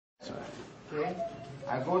Okay,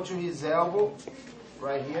 I go to his elbow,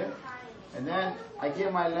 right here, and then I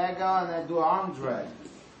get my leg out and I do arm drag.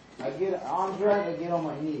 I get arm drag, I get on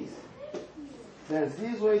my knees. There's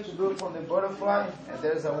this way to do it from the butterfly, and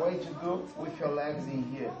there's a way to do it with your legs in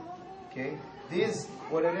here. Okay, this,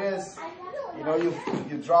 what it is, you know,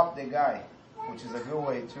 you drop the guy, which is a good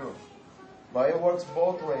way too. But it works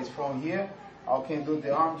both ways. From here, I can do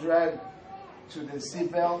the arm drag to the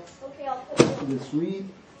seat belt, to the sweep.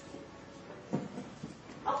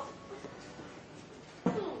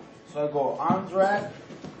 So I go arm drag,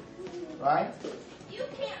 right?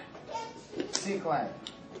 Seat clamp,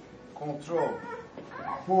 control,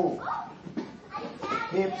 pull,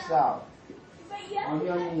 hips out, on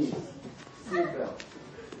your knees, seat belt.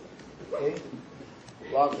 Okay?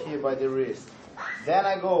 Lock here by the wrist. Then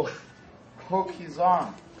I go hook his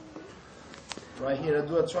arm. Right here, I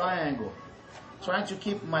do a triangle. Trying to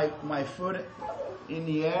keep my foot in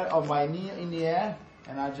the air, or my knee in the air,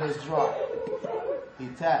 and I just drop. He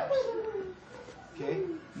taps. Okay?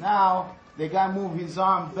 Now, the guy move his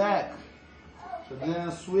arm back. So then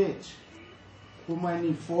I switch. Put my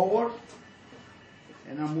knee forward,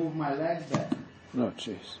 and I move my leg back. No,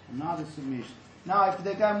 jeez. Now the submission. Now, if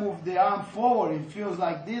the guy moves the arm forward, it feels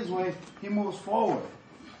like this way, he moves forward.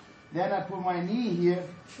 Then I put my knee here,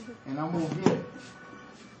 and I move here.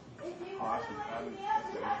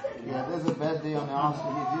 Yeah, there's a bad day on the arms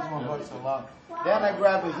for here. This one hurts a lot. Then I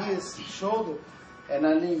grab his shoulder, and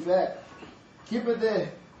I lean back. Keep it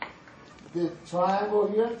there. The triangle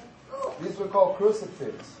here, this we call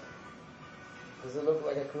crucifix. Does it look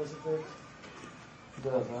like a crucifix? It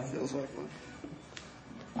does, right? Feels like one.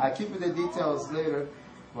 I keep the details later,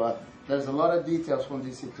 but there's a lot of details from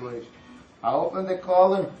this situation. I open the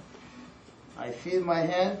collar, I feed my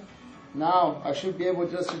hand. Now I should be able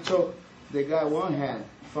just to choke the guy one hand.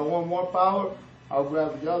 If I want more power, I'll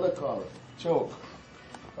grab the other collar, choke,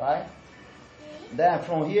 right? Then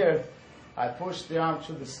from here, I push the arm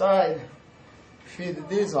to the side, feed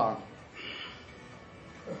this arm.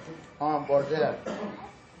 Arm bar there.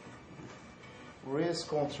 Wrist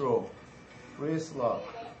control, wrist lock.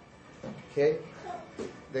 Okay?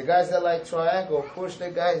 The guys that like triangle, push the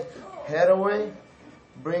guy's head away,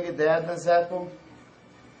 bring it the Adam's apple.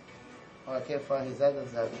 Oh, I can't find his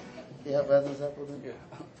Adam's apple. You have Adam's apple? Yeah.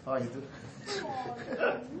 Oh, you do?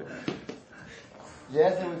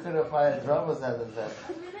 Yesterday we couldn't find a drummer's Adam's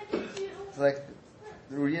apple. It's like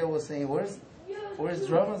Ria was saying, where's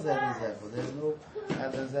drummer's Adam's apple? There's no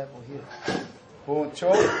Adam's apple here. Boom,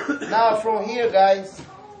 choke. Now from here, guys,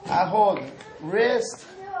 I hold wrist,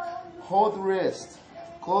 hold wrist,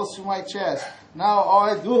 close to my chest. Now all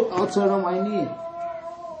I do, I'll turn on my knee.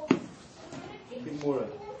 Kimura.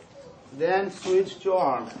 Then switch to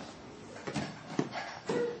arm.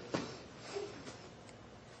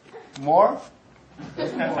 More?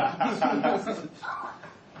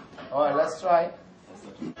 Alright, let's try.